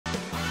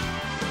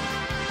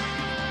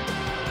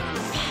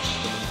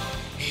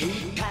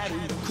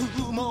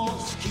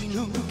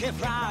抜け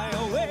Fly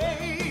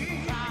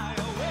away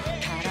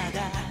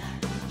体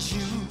中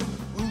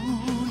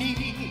に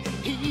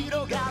広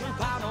がる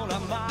パノラ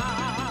マ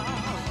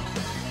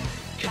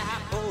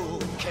顔を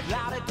蹴ら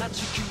れた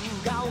地球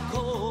が起こ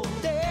っ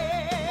て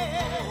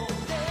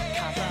火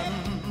山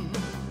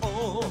を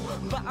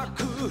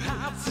爆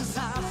発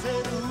させる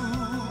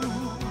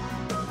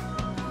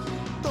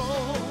溶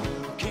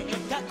け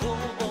た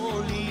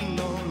氷の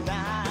中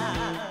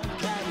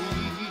に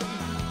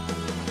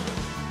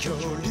恐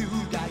竜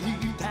がい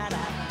たら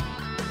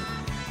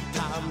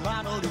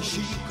玉乗りし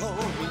こ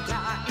みた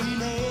い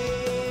ね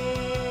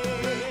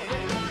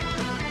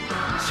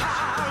チャ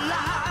ラ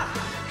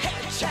ヘ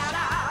チャラ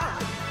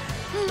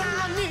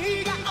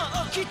何が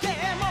起きて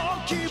も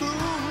気分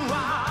は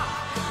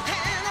ヘ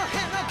ノヘ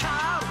ノカ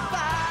ッパ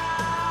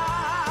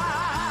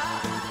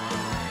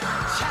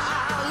チャ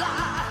ラ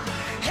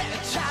ヘ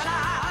チャラ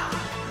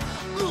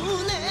胸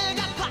が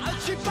パ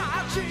チパ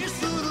チ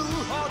する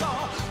ほど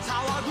騒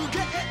ぐ元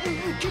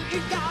気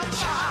が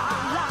チャ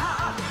ラ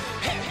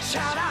ヘチャ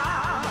ラ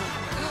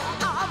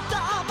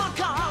頭か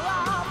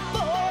ら棒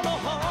の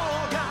方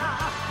が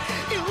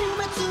夢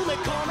詰め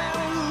込める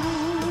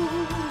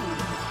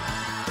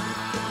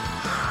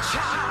チャ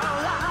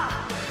ラ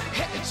ヘ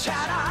チャ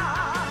ラ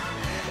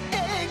笑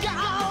顔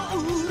ウ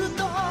ルト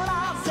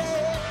ラ Z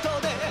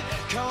で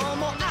今日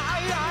もア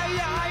イアイ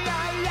アイア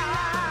イアイ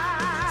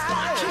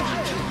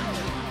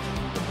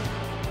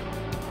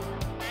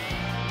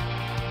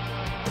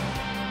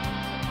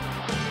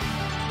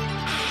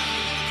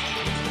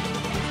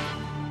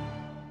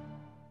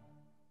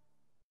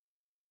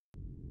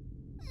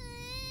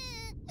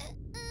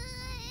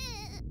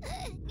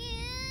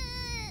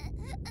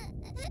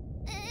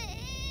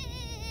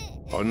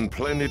On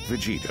planet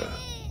Vegeta,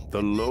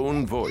 the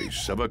lone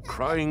voice of a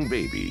crying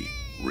baby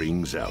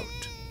rings out.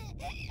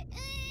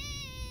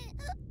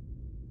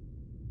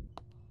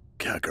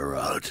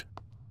 Kakarot.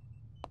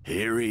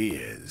 Here he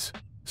is.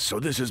 So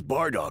this is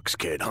Bardock's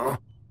kid, huh?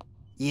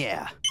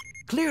 Yeah.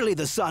 Clearly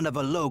the son of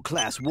a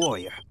low-class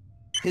warrior.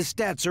 His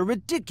stats are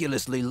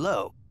ridiculously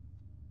low.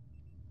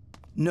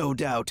 No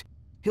doubt,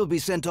 he'll be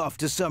sent off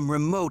to some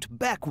remote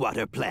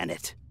backwater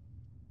planet.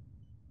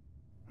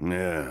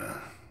 Yeah,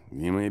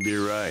 you may be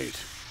right.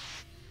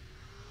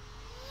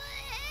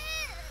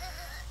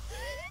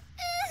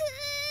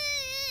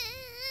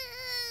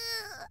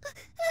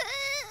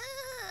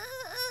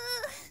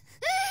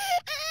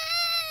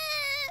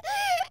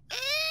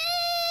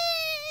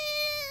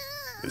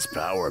 His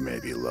power may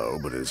be low,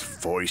 but his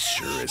voice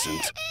sure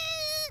isn't.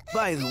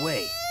 By the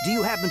way, do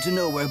you happen to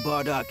know where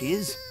Bardock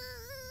is?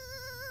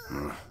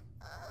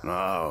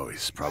 Oh,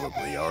 he's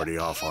probably already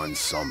off on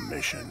some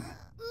mission.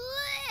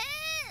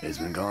 He's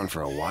been gone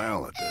for a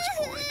while at this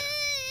point.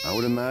 I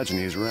would imagine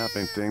he's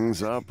wrapping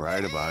things up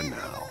right about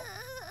now.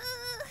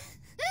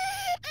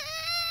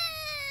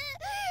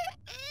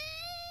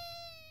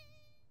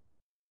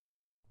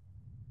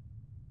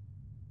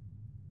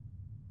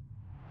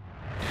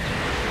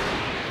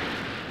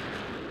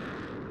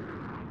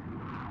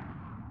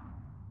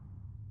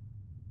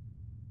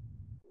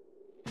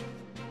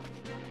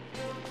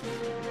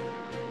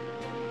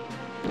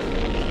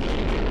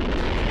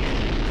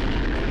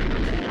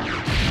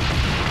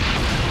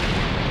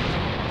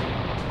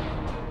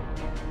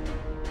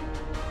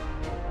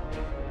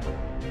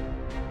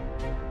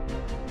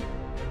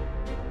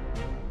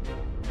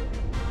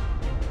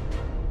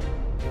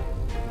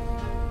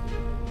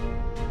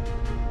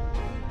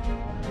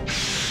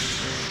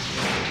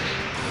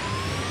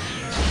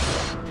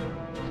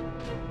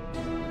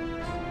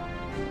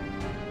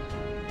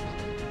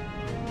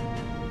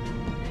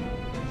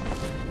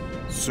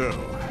 So,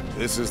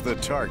 this is the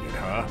target,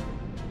 huh?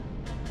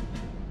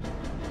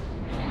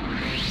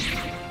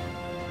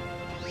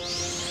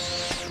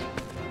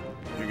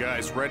 You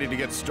guys ready to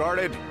get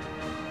started?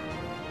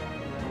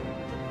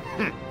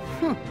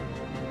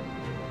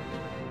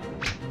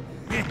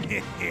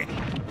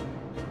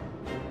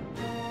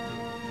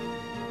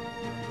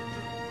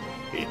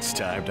 It's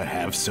time to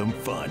have some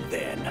fun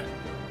then.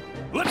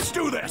 Let's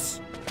do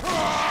this!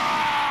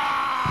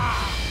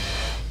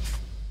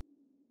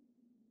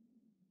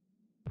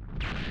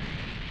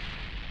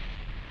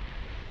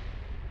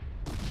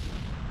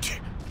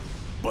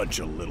 Bunch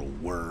of little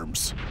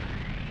worms.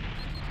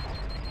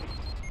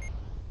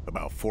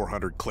 About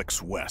 400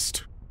 clicks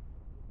west.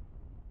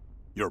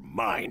 You're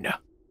mine.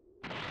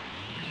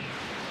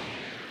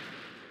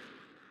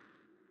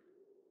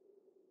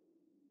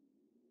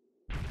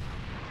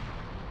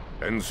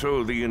 And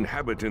so the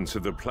inhabitants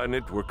of the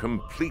planet were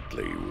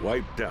completely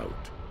wiped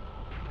out.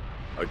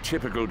 A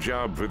typical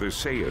job for the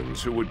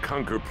Saiyans, who would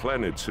conquer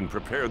planets and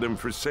prepare them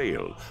for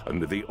sale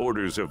under the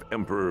orders of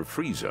Emperor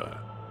Frieza.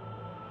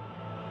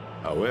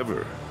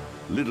 However,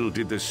 little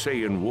did the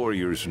Saiyan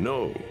warriors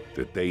know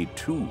that they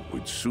too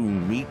would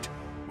soon meet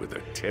with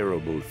a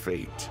terrible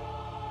fate.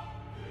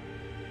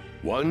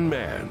 One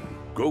man,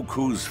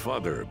 Goku's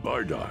father,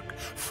 Bardock,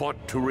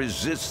 fought to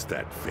resist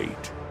that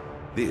fate.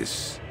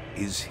 This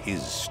is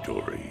his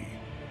story.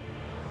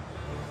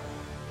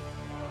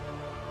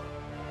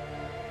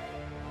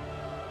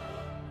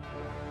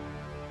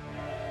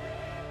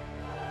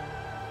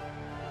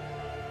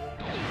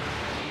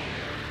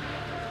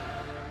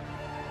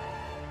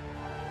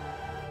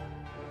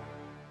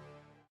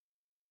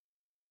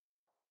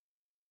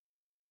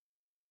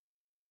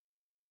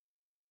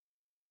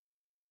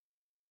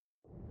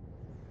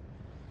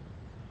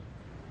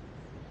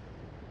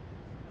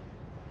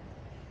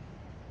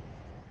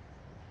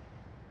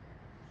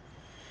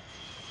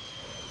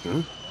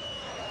 Huh?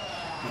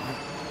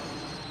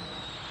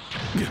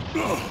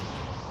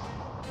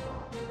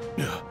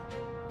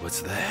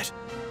 What's that?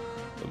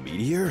 A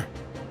meteor?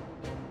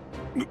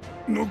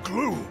 No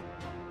clue.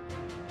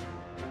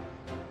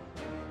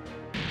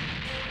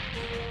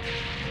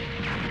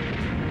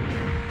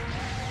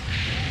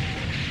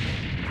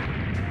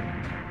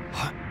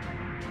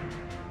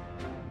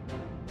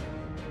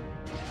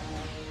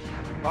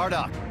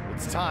 Bardock,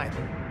 it's time.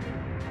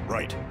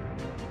 Right.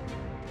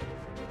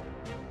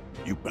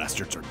 You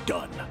bastards are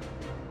done.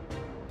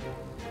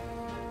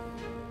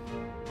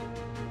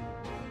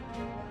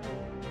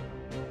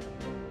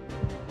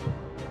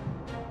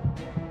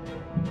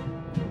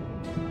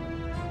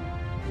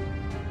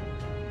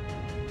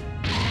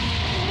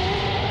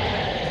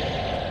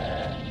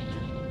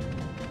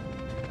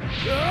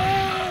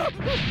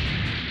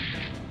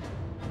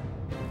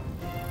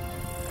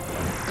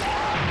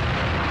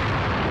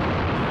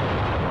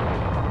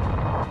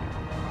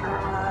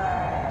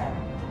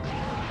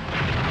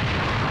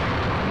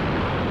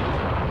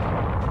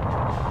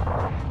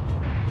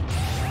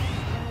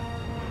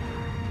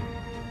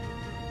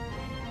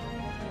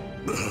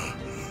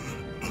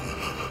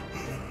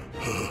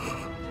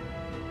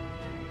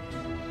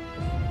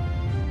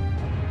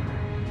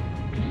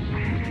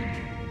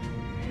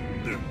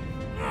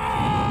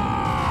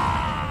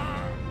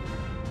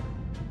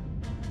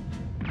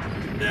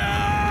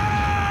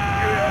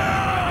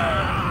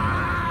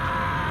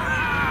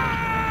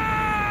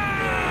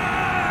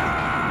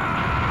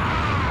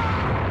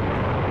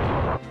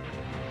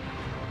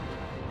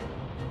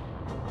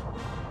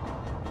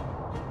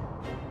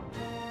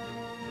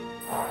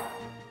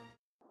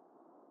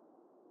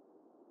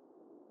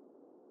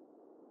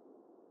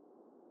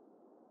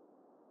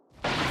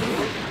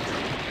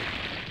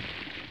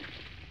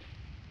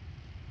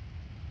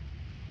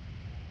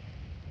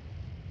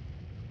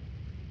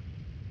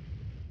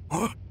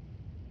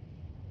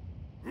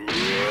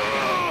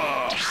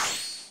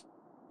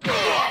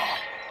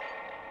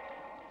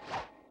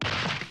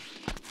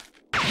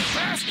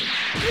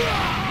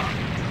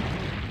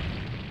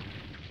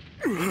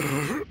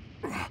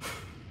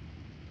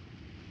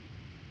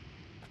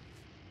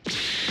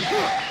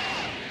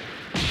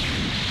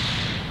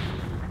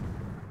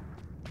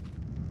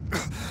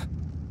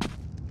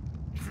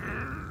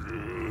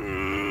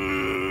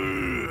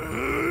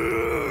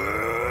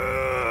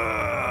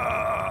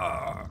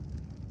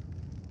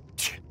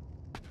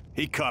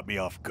 He caught me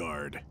off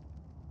guard.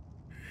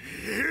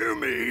 Hear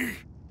me?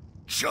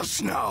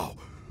 Just now,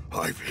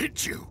 I've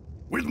hit you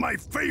with my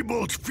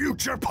fabled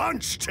future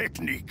punch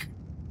technique.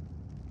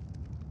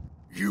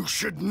 You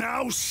should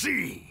now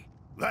see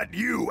that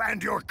you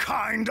and your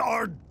kind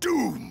are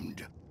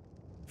doomed.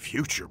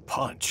 Future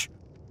punch?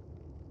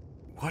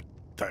 What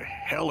the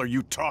hell are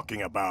you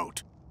talking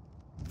about?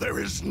 There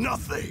is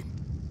nothing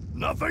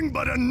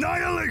but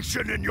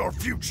annihilation in your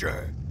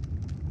future.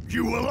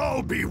 You will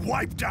all be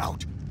wiped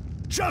out,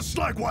 just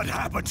like what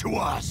happened to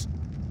us.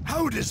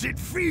 How does it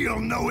feel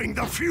knowing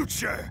the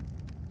future?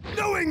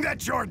 Knowing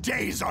that your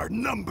days are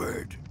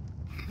numbered?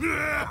 That's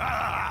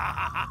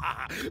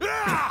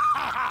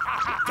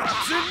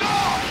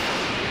enough!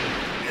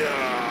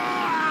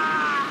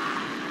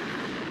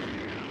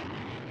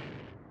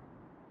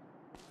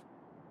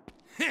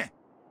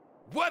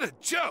 What a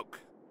joke!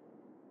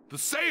 The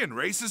Saiyan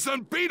race is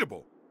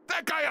unbeatable.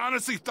 That guy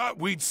honestly thought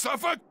we'd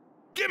suffer?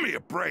 Give me a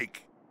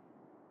break.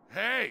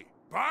 Hey,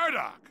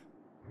 Bardock!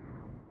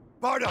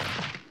 Bardock!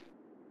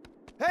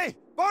 Hey,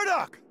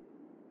 Bardock!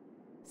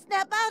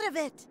 Snap out of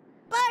it!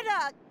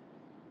 Bardock!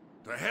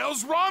 The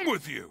hell's wrong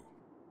with you?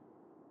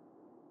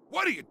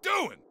 What are you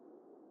doing?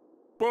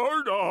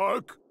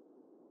 Bardock!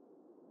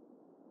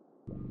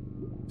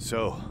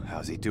 So,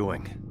 how's he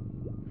doing?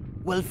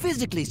 Well,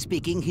 physically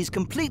speaking, he's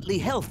completely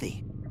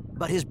healthy.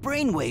 But his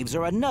brainwaves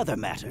are another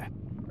matter.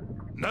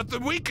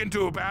 Nothing we can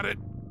do about it.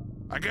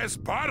 I guess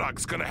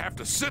Bardock's gonna have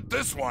to sit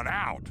this one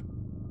out.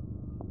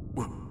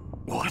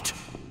 What?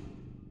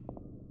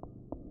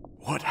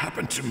 What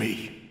happened to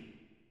me?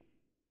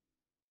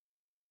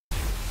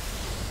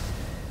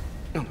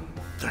 What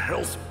the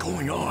hell's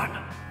going on?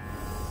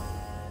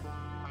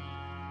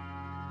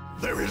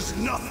 There is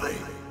nothing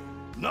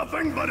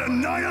but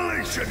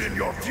annihilation in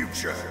your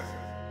future.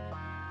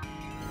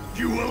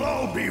 You will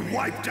all be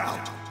wiped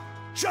out,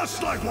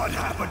 just like what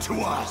happened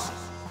to us.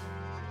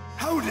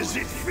 How does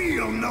it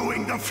feel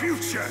knowing the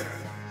future?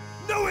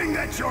 Knowing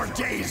that your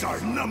days are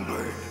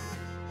numbered?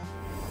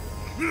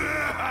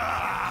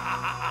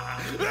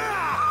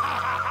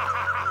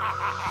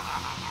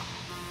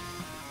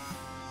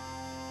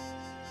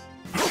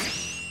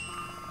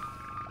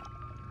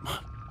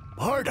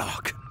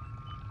 Bardock!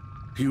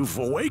 You've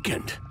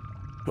awakened.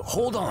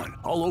 Hold on,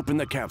 I'll open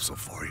the capsule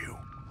for you.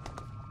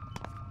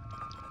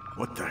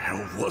 What the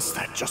hell was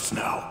that just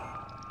now?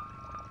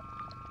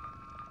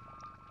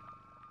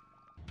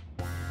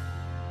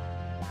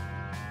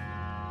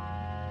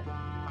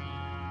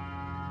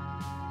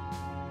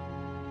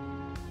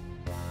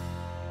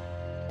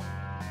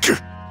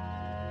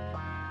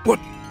 What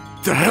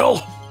the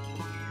hell?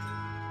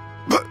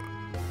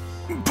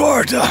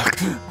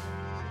 Bardock!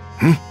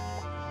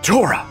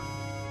 Tora!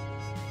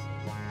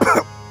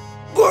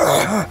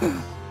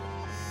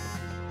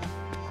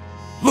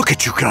 Look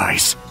at you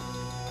guys!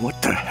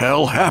 What the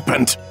hell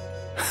happened?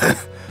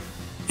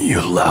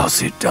 You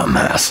lousy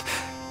dumbass.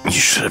 You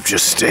should have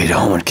just stayed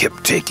home and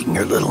kept taking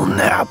your little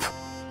nap.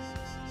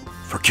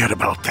 Forget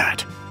about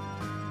that.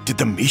 Did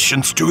the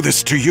Mishans do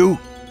this to you?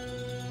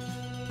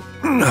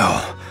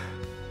 No.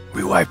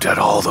 We wiped out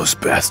all those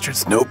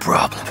bastards, no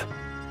problem.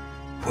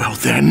 Well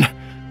then,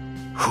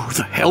 who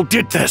the hell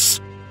did this?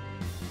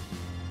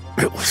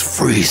 It was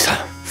Frieza.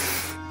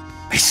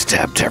 He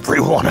stabbed every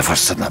one of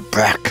us in the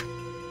back.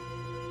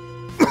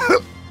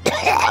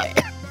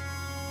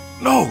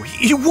 No,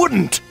 he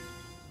wouldn't!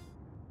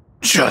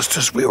 Just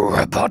as we were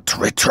about to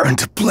return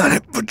to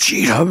planet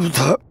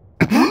Vegeta,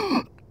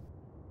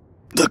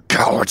 the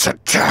cowards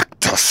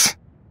attacked us.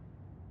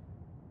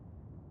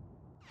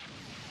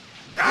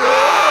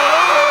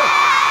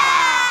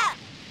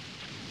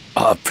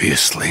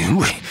 Obviously,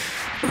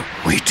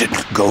 we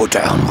didn't go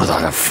down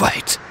without a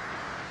fight.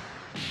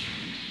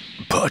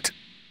 But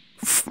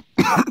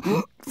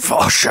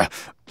Fasha,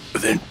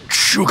 then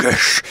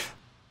Shugesh,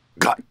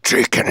 got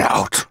taken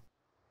out.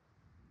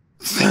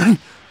 Then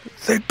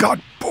they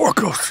got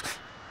Borgos.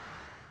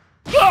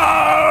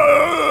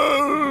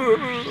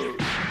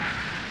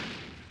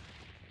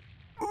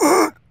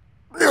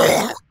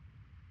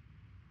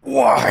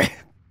 Why?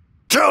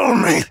 Tell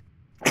me.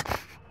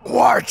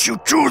 Why'd you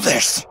do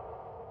this?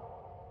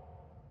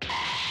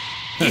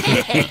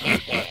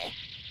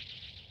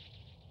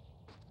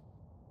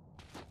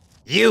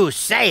 You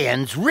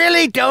Saiyans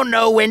really don't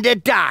know when to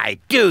die,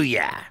 do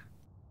ya?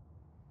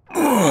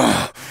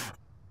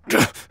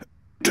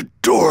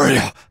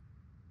 Doria.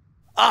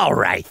 All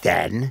right,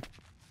 then.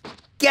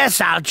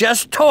 Guess I'll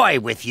just toy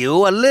with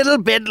you a little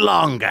bit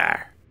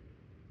longer.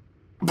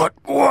 But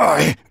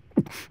why?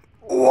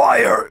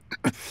 Why are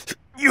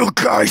you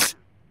guys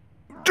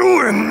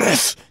doing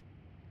this?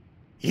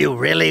 You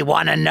really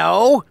want to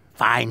know?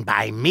 Fine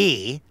by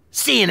me,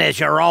 seeing as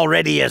you're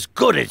already as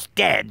good as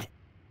dead.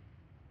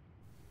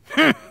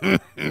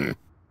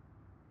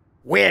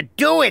 We're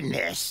doing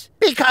this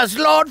because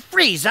Lord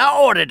Frieza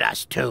ordered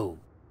us to.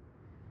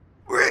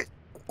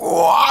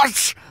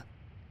 What?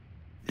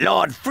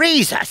 Lord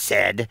Frieza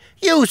said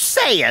you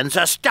Saiyans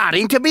are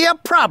starting to be a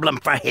problem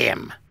for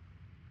him.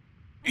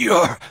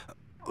 You're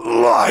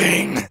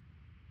lying.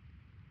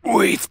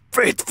 We've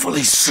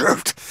faithfully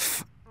served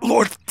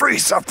Lord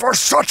Frieza for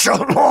such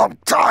a long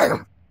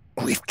time.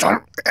 We've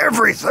done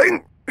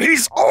everything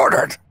he's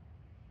ordered.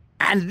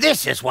 And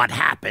this is what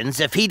happens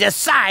if he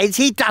decides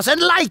he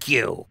doesn't like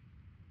you.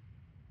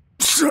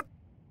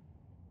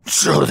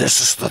 So this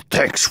is the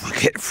thanks we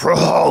get for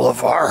all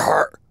of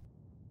our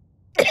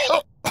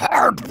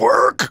hard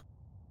work?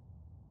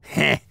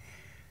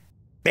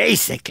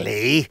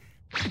 Basically,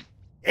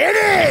 it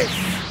is!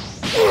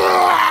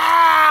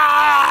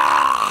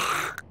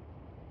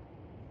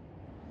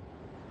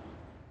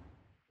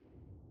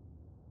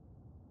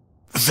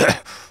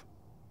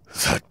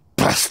 That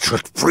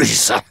bastard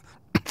Frieza.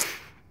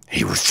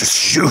 He was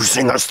just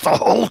using us the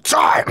whole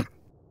time.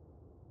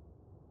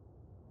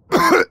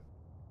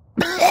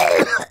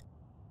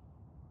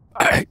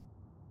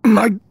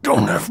 I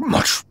don't have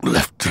much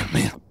left in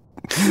me.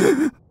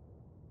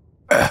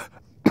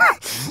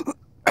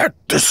 At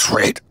this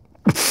rate,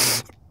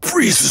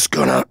 Frieza's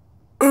gonna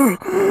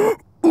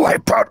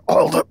wipe out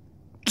all the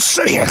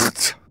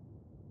Saiyans.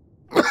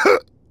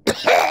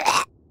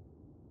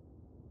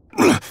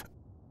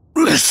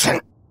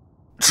 Listen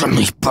to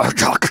me,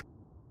 Bardock.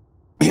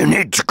 You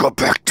need to go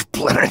back to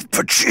planet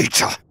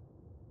Vegeta.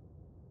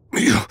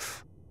 You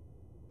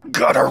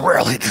gotta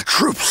rally the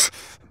troops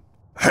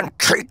and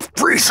take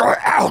Frieza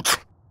out.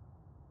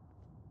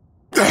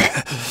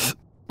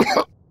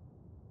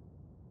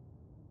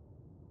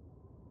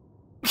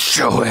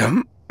 Show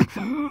him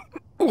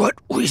what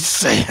we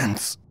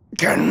Saiyans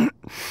can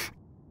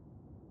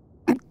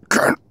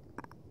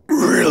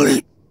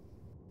really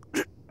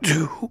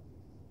do.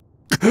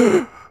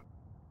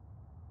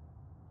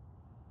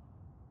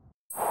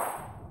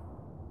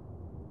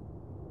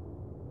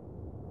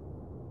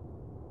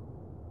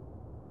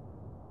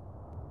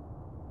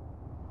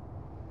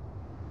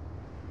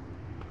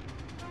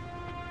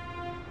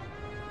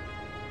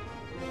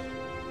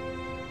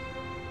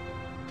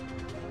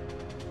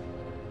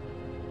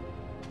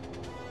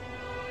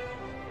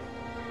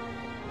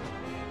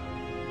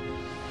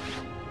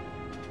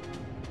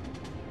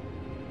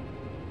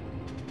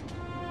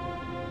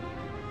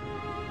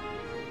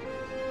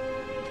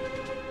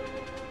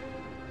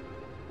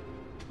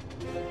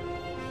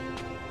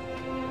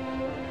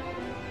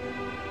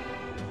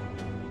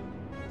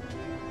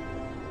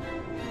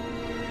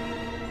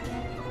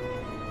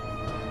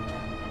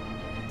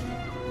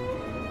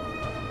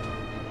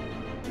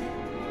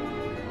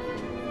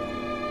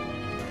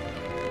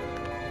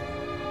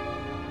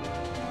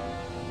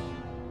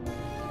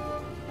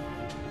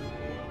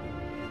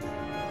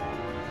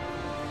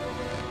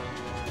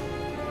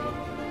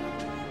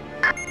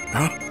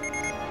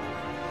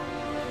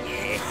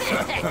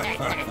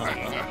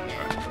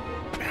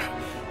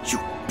 You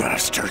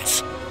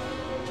bastards!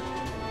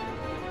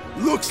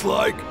 Looks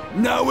like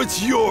now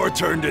it's your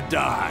turn to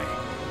die.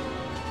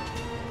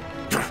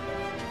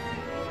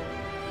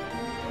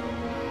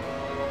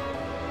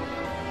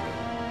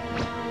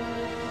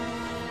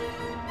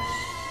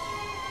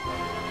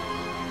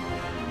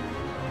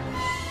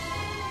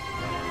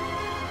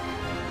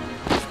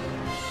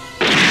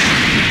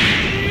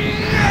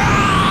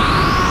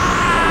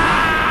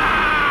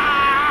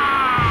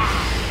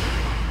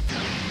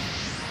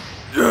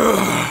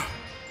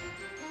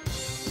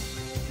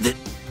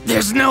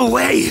 There's no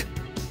way!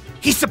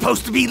 He's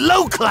supposed to be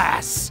low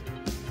class!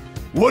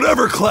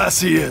 Whatever class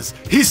he is,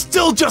 he's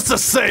still just a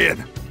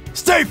Saiyan!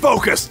 Stay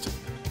focused!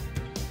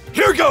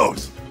 Here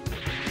goes!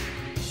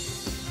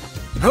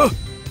 Huh?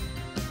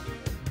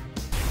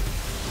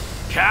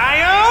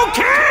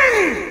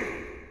 Kaioken!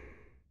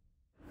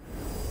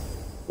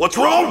 What's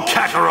wrong,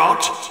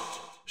 Kakarot?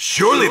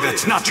 Surely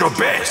that's not your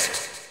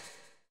best.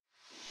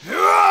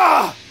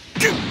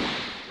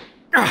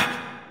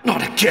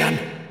 Not again!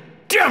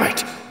 Damn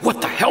it! What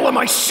the hell am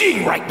I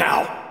seeing right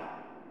now?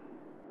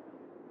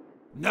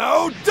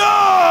 Now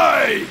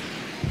die!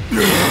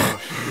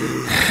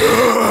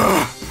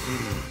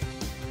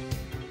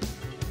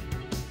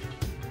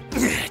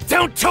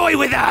 Don't toy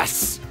with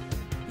us!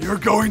 You're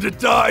going to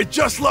die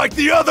just like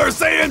the other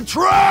Saiyan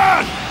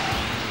trash!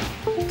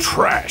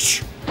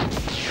 Trash?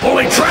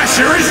 Only trash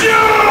here is you!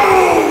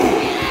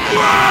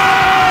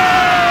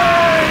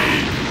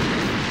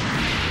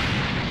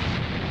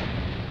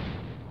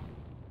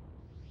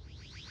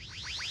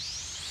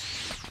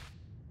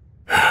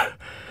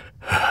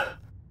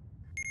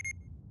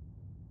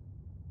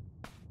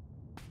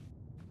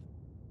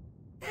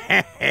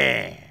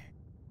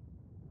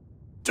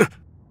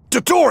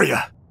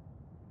 Dodoria!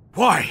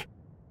 Why?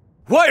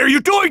 Why are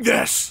you doing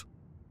this?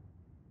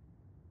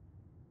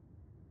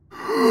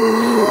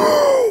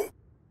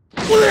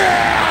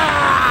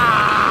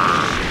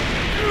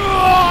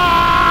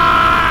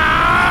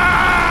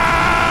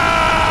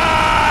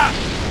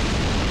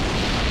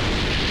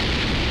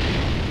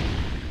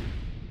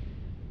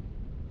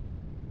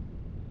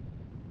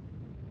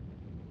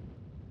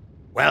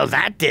 Well,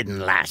 that didn't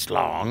last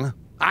long.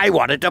 I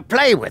wanted to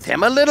play with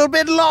him a little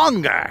bit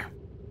longer.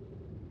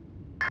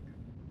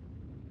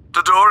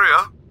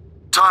 Dodoria,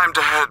 time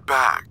to head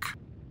back.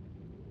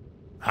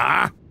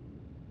 Huh?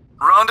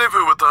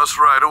 Rendezvous with us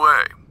right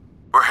away.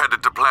 We're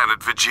headed to planet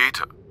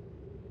Vegeta.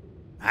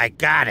 I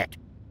got it.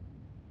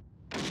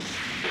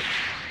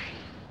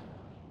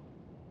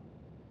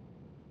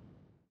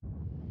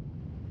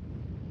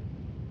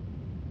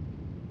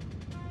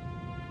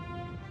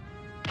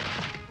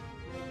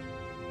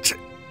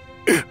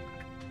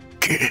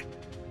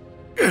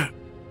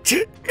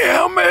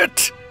 Damn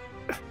it!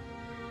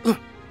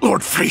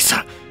 Lord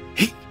Frieza,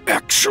 he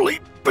actually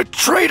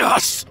betrayed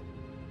us!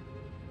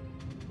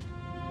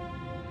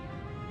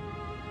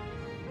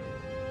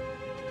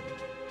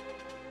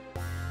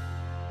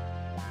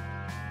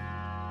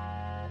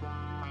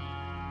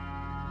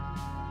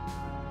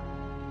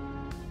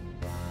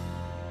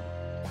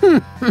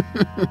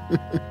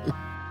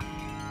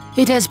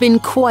 It has been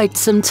quite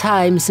some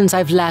time since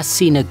I've last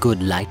seen a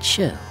good light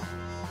show.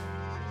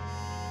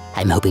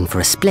 I'm hoping for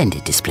a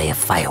splendid display of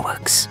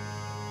fireworks.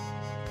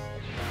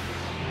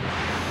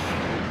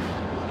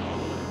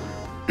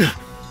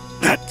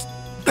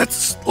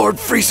 That's Lord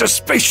Frieza's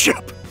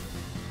spaceship!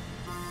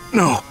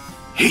 No,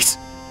 he's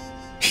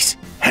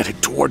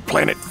headed toward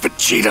planet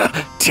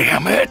Vegeta,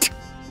 damn it!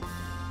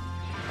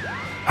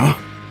 Huh?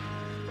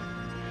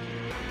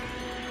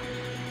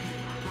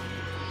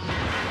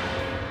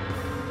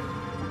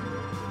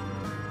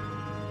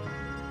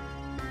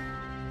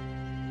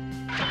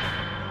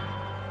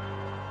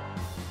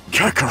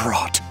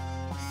 Kakarot!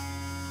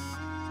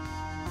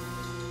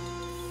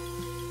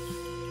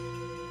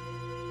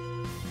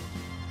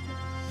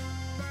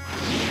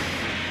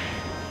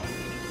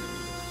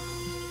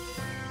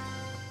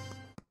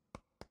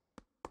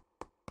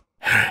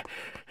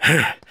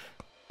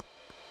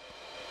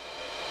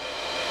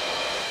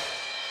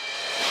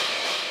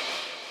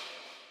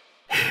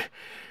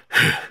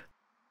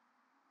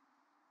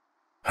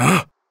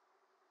 Huh?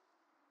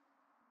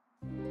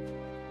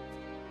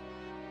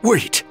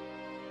 Wait!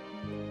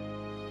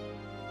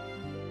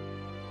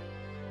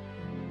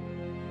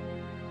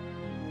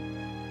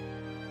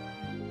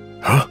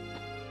 Huh?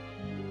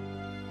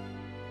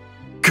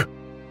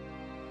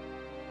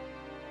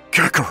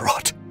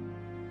 Kakarot!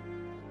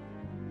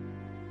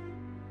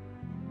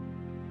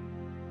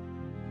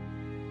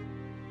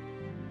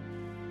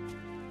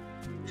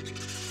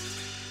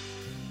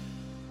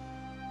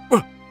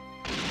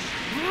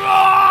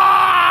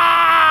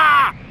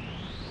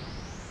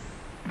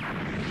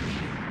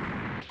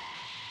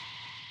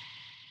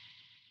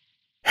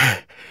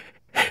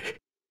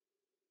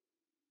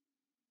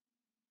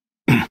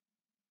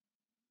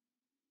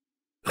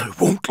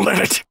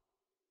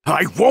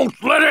 I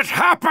won't let it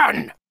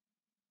happen!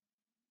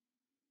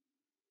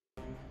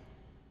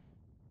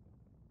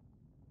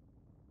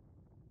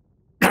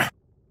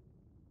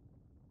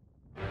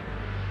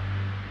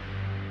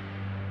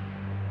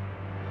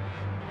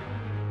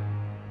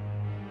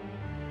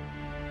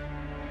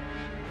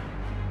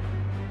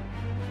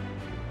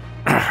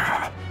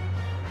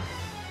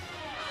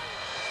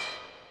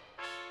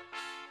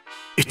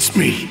 It's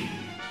me.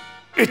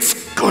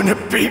 It's gonna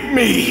be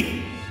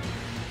me.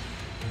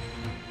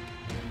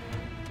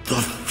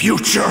 The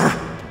future.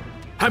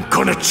 I'm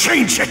gonna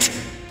change it.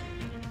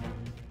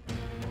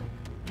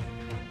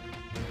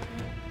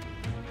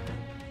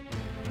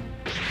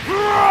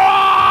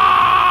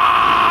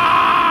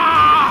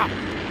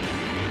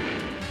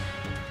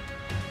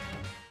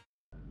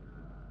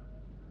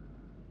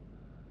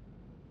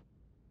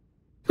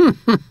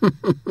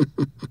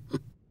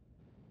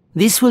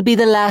 This will be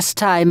the last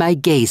time I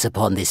gaze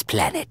upon this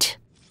planet.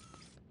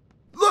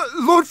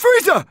 Lord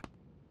Frieza!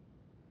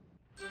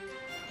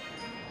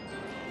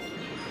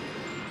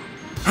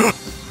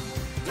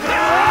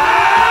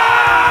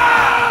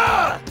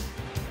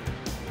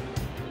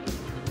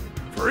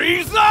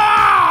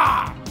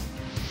 Frieza!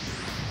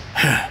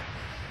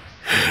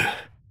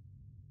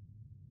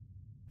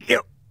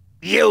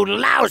 You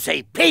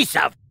lousy piece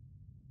of...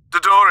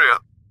 Dodoria.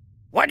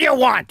 What do you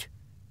want?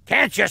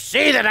 Can't you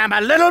see that I'm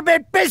a little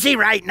bit busy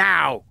right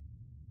now?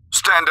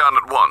 Stand down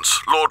at once.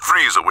 Lord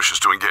Frieza wishes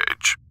to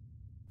engage.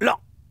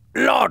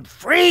 Lord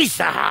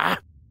Frieza?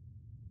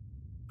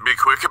 Be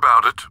quick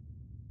about it,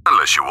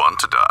 unless you want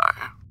to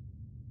die.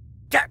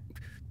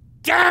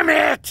 Damn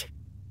it!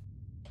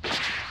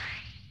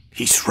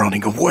 He's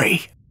running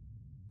away.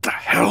 The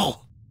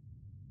hell?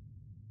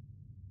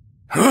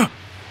 Huh?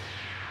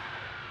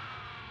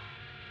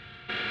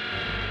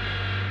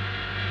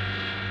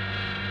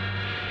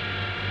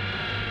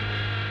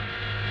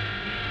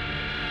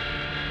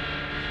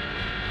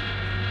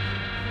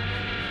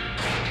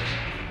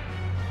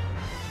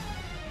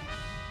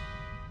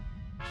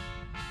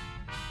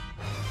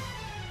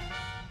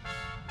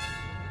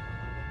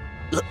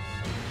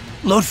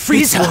 Lord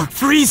Frieza! Lord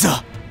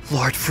Frieza!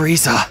 Lord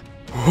Frieza.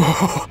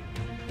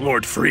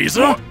 Lord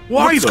Frieza?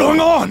 What is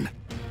going on?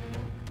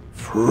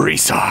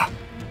 Frieza.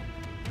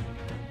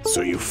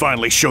 So you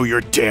finally show your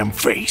damn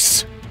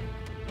face.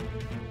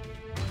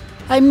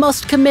 I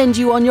must commend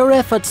you on your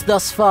efforts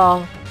thus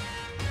far.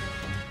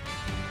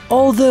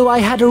 Although I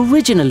had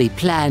originally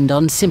planned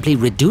on simply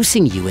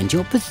reducing you and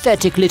your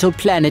pathetic little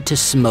planet to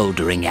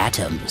smoldering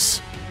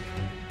atoms.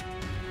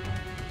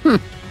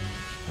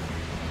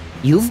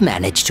 You've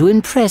managed to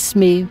impress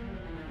me.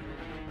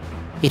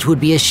 It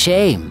would be a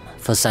shame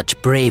for such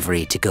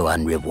bravery to go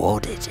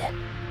unrewarded.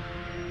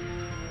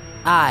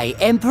 I,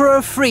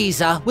 Emperor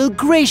Frieza, will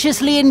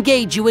graciously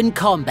engage you in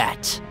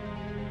combat.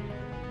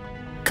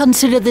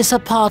 Consider this a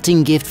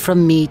parting gift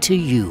from me to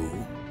you.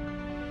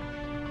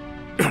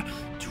 You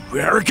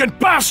arrogant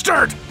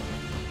bastard!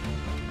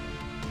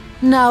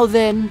 Now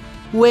then,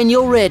 when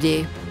you're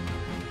ready.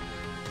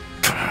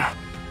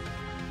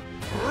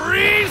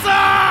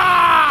 Frieza!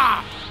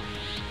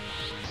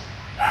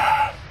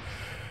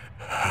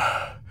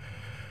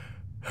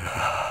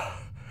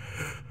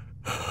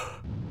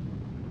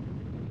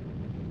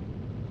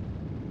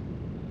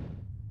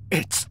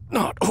 It's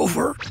not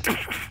over.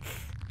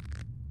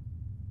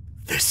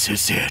 This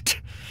is it.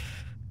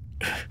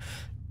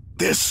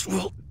 This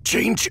will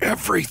change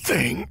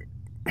everything.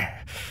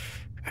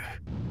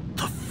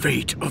 The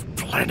fate of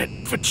planet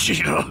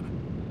Vegeta.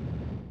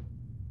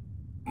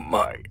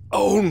 My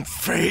own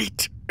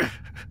fate.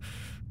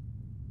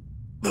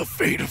 The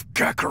fate of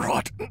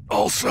Kakarot.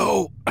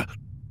 Also,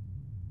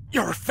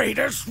 your fate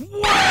as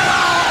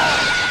well!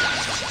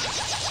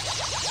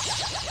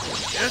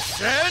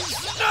 This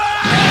ends now!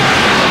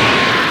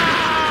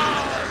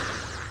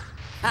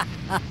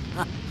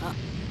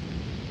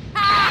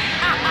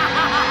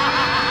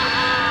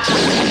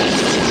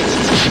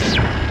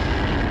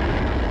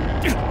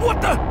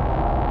 What the?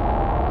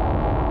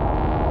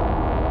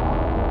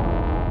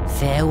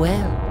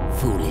 Farewell,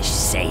 foolish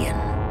Saiyan.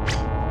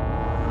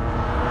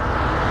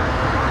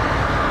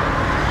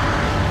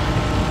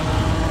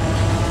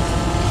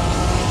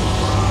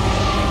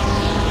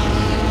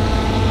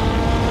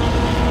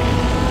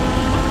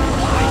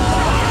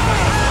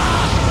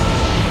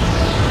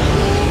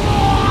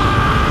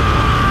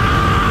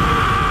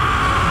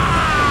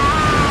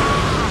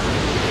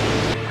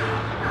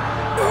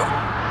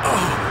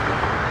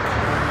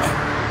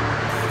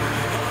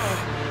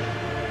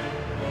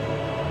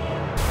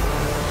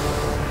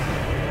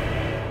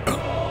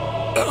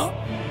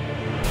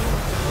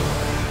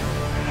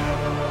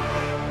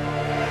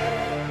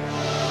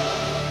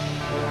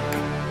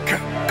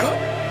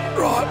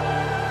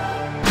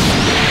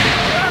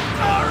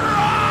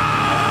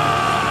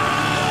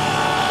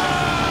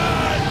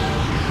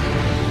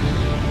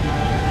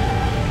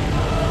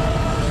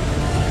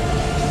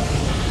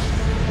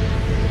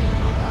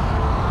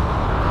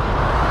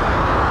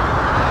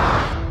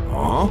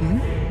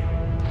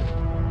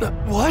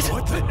 What?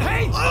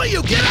 Hey! All of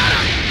you, get out of...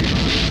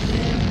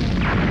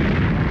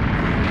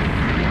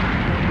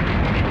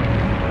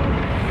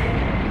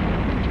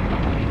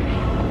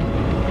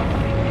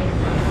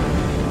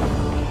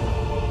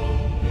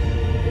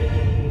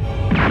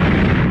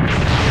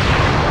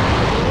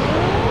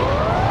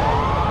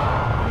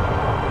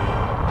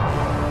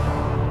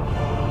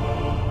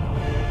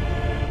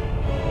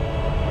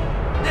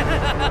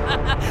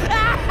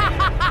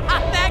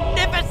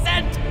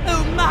 Magnificent!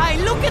 Oh my,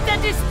 look at the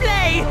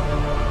display!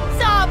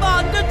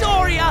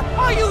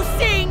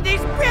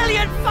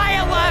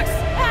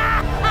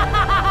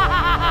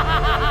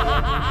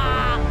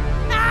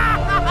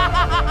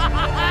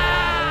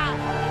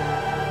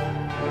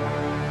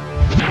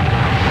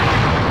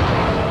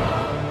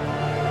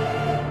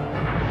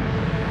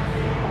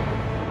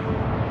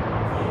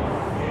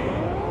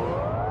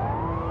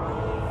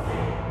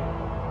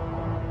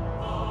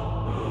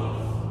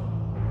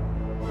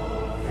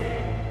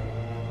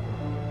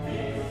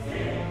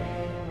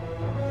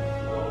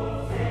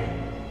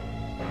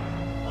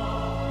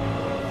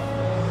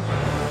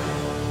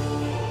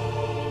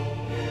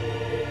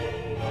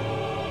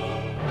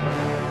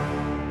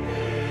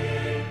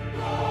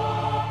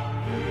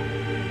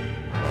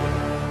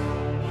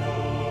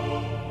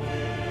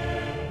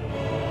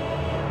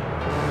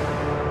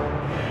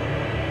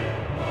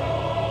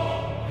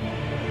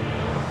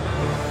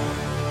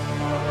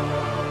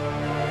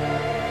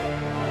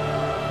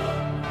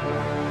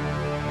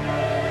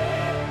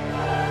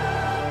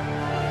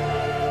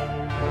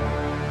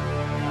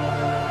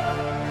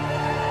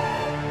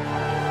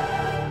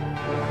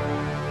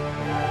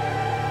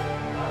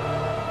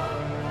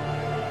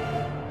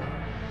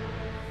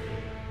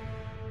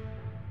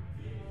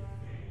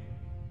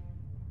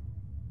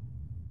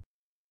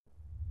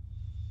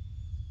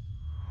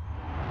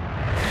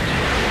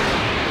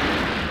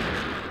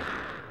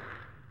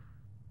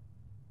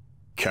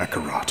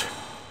 Kakarot,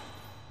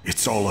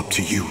 it's all up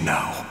to you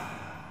now.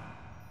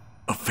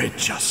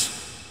 Avenge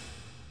us.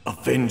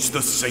 Avenge the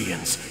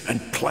Saiyans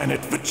and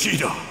Planet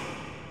Vegeta.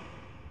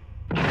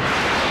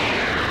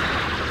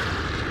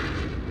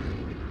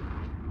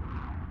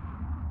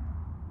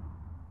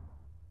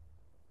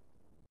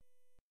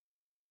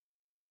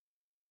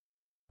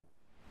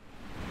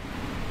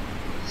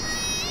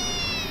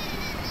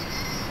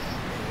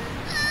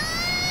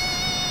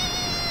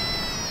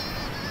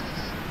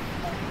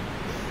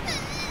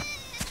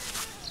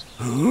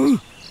 Huh?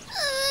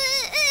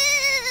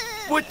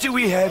 What do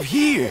we have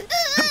here?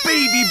 A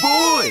baby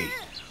boy!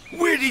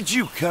 Where did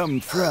you come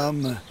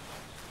from?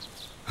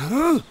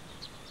 Huh?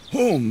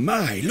 Oh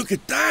my, look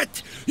at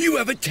that! You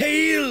have a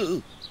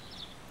tail!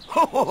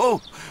 Oh,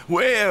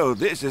 well,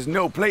 this is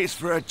no place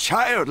for a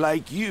child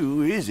like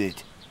you, is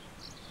it?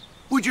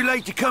 Would you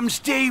like to come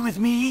stay with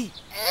me?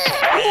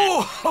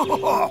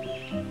 Oh,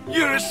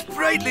 you're a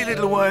sprightly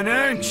little one,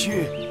 aren't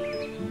you?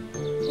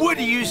 What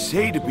do you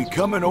say to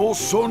becoming old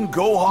Son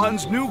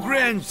Gohan's new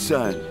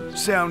grandson?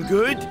 Sound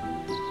good?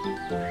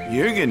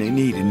 You're gonna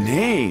need a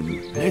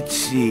name. Let's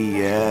see,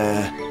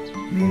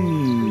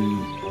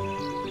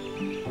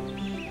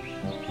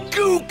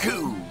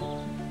 Goku!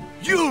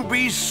 You'll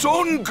be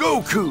Son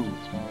Goku!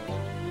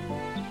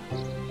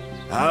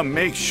 I'll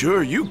make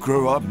sure you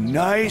grow up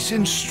nice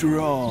and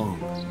strong.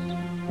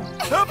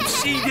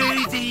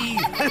 Upsy-daisy!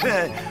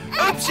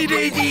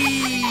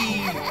 Upsy-daisy!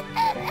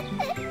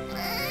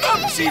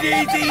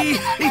 Upsy-daisy!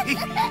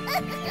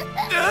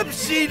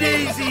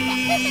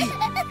 Upsy-daisy!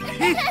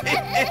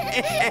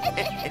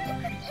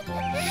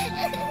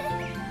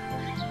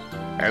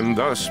 And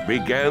thus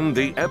began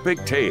the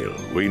epic tale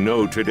we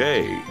know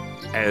today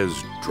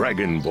as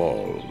Dragon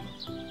Ball.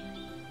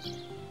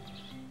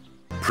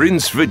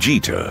 Prince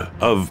Vegeta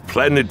of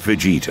Planet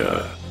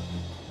Vegeta.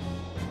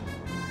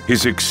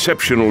 His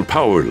exceptional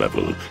power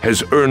level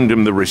has earned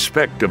him the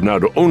respect of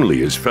not only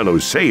his fellow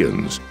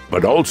Saiyans,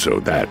 but also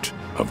that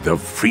of the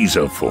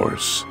Frieza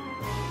Force.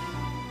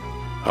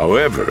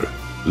 However,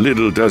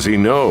 little does he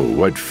know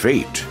what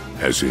fate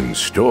has in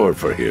store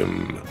for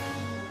him.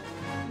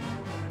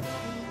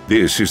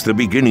 This is the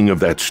beginning of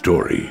that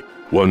story,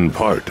 one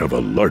part of a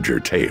larger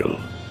tale.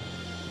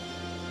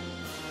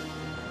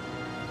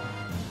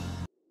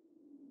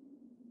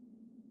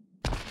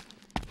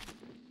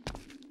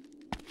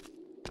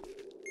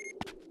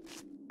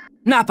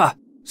 Nappa,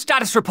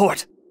 status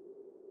report.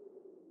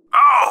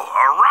 Oh,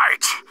 all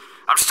right.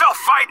 I'm still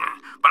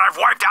fighting, but I've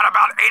wiped out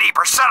about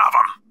 80% of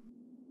them.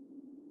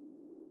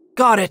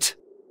 Got it.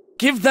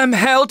 Give them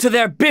hell to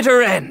their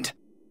bitter end.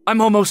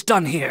 I'm almost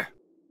done here.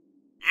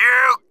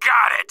 You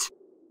got it.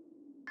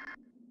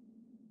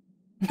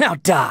 Now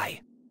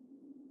die.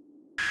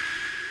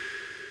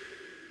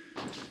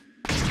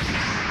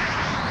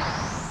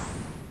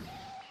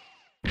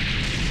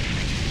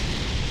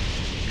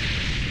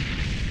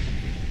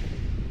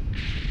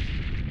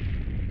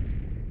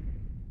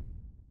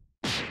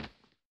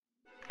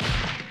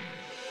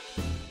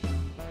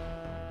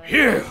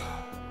 Phew.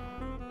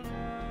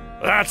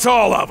 That's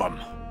all of them.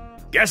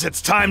 Guess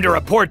it's time to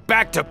report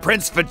back to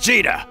Prince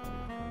Vegeta.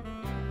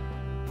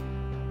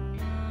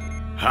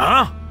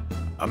 Huh?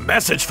 A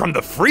message from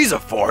the Frieza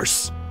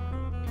Force?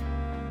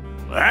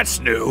 That's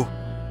new.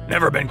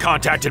 Never been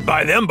contacted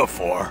by them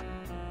before.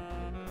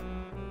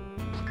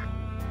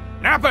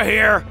 Nappa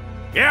here.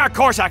 Yeah, of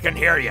course I can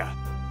hear you.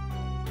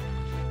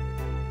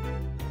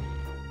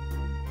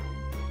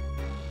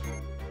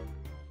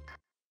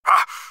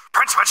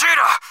 Prince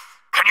Vegeta,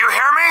 can you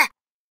hear me?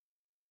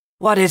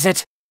 What is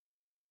it?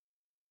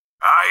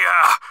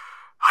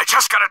 I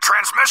just got a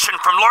transmission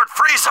from Lord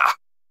Frieza.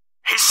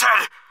 He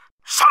said,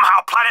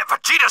 somehow Planet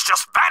Vegeta's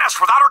just vanished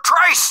without a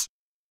trace.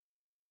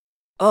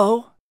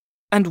 Oh?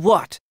 And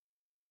what?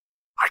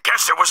 I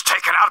guess it was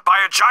taken out by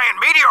a giant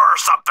meteor or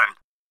something.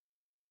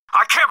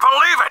 I can't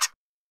believe it.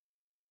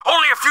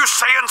 Only a few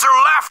Saiyans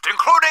are left,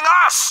 including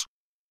us.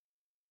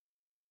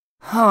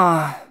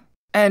 Huh.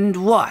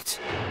 And what?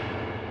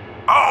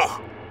 Oh.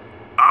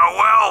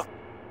 Well,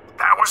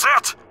 that was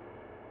it.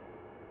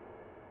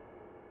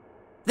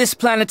 This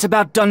planet's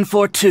about done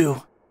for,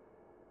 too.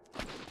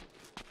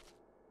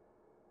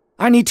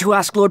 I need to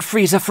ask Lord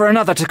Frieza for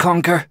another to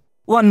conquer.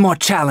 One more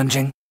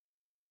challenging.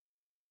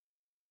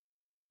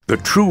 The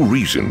true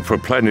reason for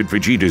Planet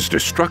Vegeta's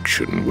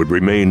destruction would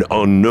remain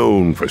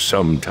unknown for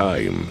some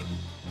time.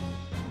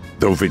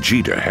 Though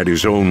Vegeta had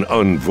his own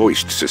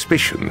unvoiced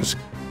suspicions,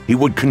 he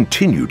would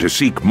continue to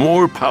seek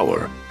more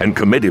power and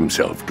commit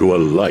himself to a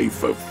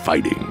life of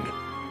fighting.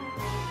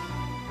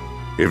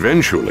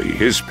 Eventually,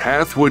 his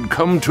path would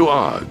come to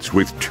odds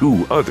with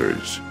two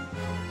others.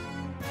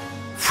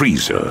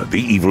 Frieza,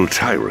 the evil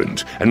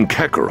tyrant, and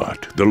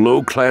Kakarot, the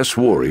low-class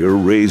warrior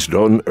raised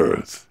on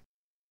Earth.